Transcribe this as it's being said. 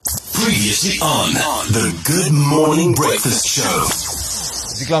Previously on the Good Morning Breakfast Show.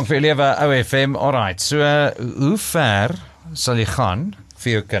 Die klank vir julle OFM. Alright, so hoe ver sal jy gaan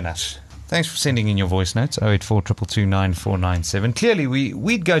vir jou kinders? Thanks for sending in your voice notes, 0842229497. Clearly,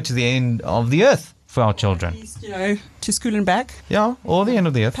 we'd go to the end of the earth for our children. At least, to school and back. Yeah, or the end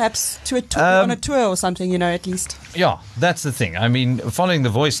of the earth. Perhaps to a tour, on a tour or something, at least. Yeah, that's the thing. I mean, following the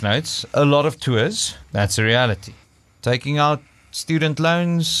voice notes, a lot of tours, that's a reality. Taking out student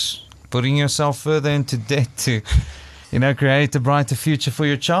loans, putting yourself further into debt to, create a brighter future for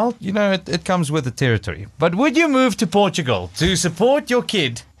your child, it comes with the territory. But would you move to Portugal to support your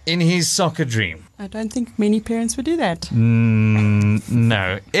kid in his soccer dream? I don't think many parents would do that.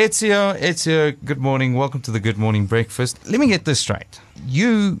 No. Ezio, good morning. Welcome to the Good Morning Breakfast. Let me get this straight.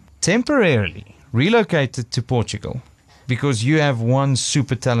 You temporarily relocated to Portugal because you have one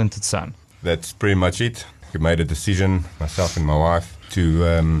super talented son. That's pretty much it. We made a decision, myself and my wife,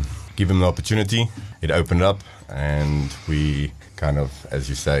 to give him the opportunity. It opened up and we kind of, as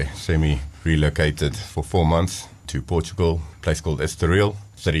you say, semi-relocated for 4 months to Portugal, a place called Estoril,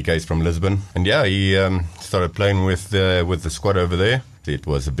 30 km from Lisbon. And yeah, he started playing with the squad over there. It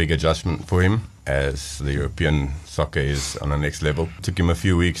was a big adjustment for him as the European soccer is on the next level. It took him a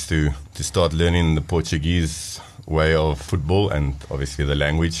few weeks to start learning the Portuguese way of football and obviously the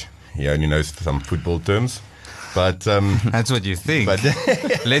language. He only knows some football terms. But that's what you think. But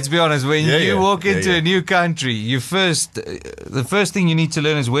let's be honest, when you walk into a new country, the first thing you need to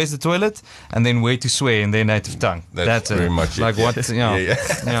learn is where's the toilet and then where to swear in their native tongue. That's very much like it. What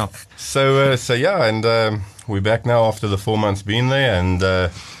Yeah. So and we're back now after the 4 months being there, and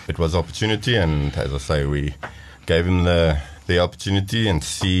it was opportunity, and as I say, we gave him the opportunity and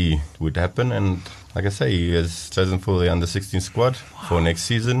see what would happen. And like I say, he is chosen for the under-16 squad for next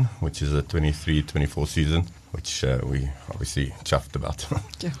season, which is a 23-24 season, which we obviously chuffed about.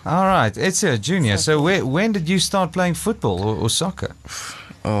 All right, it's a junior. So when did you start playing football or soccer?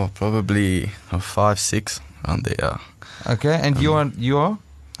 Oh, probably 5, 6, around there. Okay, and you are?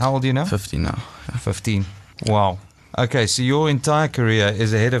 How old are you now? 15 now. Yeah. 15. Wow. Okay, so your entire career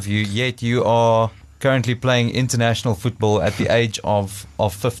is ahead of you, yet you are currently playing international football at the age of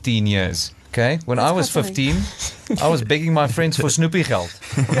 15 years. Okay, when I was 15, I was begging my friends for Snoopy geld.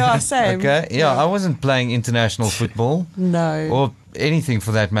 Yeah, same. Okay, yeah, I wasn't playing international football. No. Or anything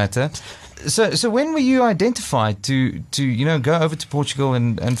for that matter. So when were you identified to go over to Portugal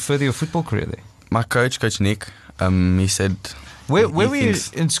and further your football career there? My Coach Nick, he said... Where were you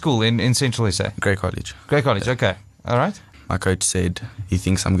in school in Central SA? Grey College. Grey College, okay. All right. My coach said he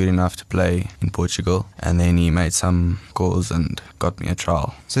thinks I'm good enough to play in Portugal, and then he made some calls and got me a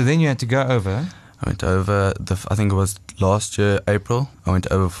trial. So then you had to go over? I went over, I think it was last year, April. I went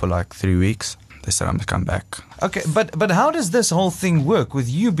over for like 3 weeks. They said I must come back. Okay, but how does this whole thing work with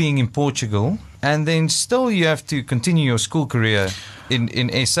you being in Portugal and then still you have to continue your school career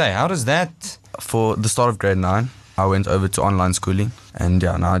in SA? How does that... For the start of grade 9, I went over to online schooling, and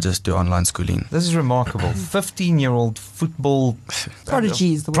now I just do online schooling. This is remarkable. 15-year-old football...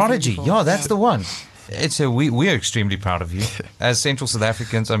 Prodigy is the one. Prodigy, yeah, that's the one. We're extremely proud of you. As Central South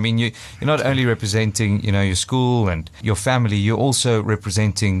Africans, I mean, you're not only representing, your school and your family, you're also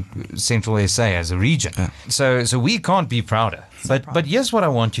representing Central SA as a region. Yeah. So we can't be prouder. But here's what I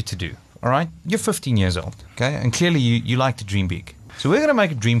want you to do, all right? You're 15 years old, okay? And clearly you like to dream big. So we're going to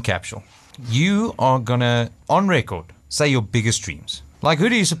make a dream capsule. You are going to, on record, say your biggest dreams. Like, who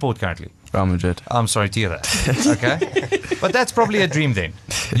do you support currently? Real Madrid. I'm sorry to hear that. Okay? But that's probably a dream then.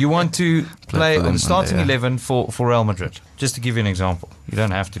 You want to play on the starting 11 for Real Madrid. Just to give you an example. You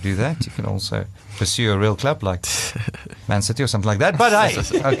don't have to do that. You can also pursue a real club like Man City or something like that. But hey,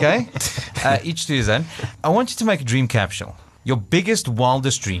 okay? Each to his own. I want you to make a dream capsule. Your biggest,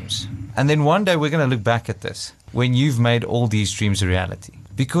 wildest dreams. And then one day we're going to look back at this when you've made all these dreams a reality.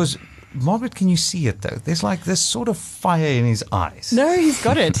 Because... Margaret, can you see it though? There's like this sort of fire in his eyes. No, he's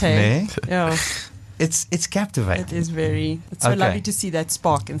got it. Hey? Yeah. It's captivating. It is very. It's so lovely to see that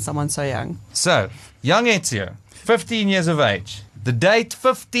spark in someone so young. So, young Ezio, 15 years of age. The date,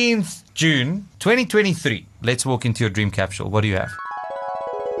 15th June, 2023. Let's walk into your dream capsule. What do you have?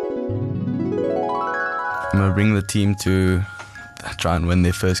 I'm going to bring the team to try and win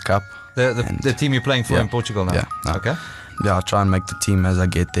their first cup. The team you're playing for in Portugal now? Yeah. Okay. Yeah, I'll try and make the team as I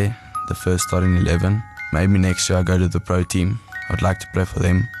get there. The first starting 11. Maybe next year I go to the pro team. I would like to play for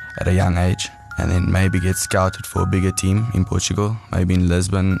them at a young age, and then maybe get scouted for a bigger team in Portugal, maybe in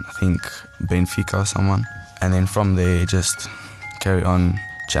Lisbon, I think Benfica or someone. And then from there just carry on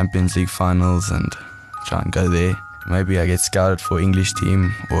Champions League finals and try and go there. Maybe I get scouted for English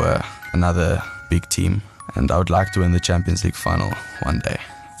team or another big team, and I would like to win the Champions League final one day.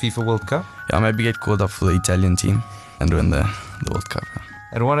 FIFA World Cup? Yeah, maybe get called up for the Italian team and win the World Cup.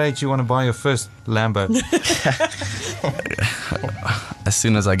 At what age do you want to buy your first Lambo? As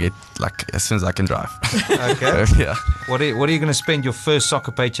soon as I can drive. Okay. Yeah. What are you going to spend your first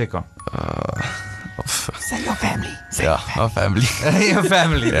soccer paycheck on? Say your family. Yeah, our family. Your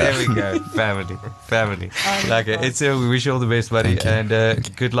family. Yeah. There we go. Family. Okay, Ezio, we wish you all the best, buddy, and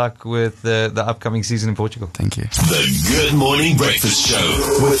good luck with the upcoming season in Portugal. Thank you. The Good Morning Breakfast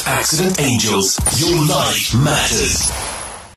Show with Accident Angels. Your life matters.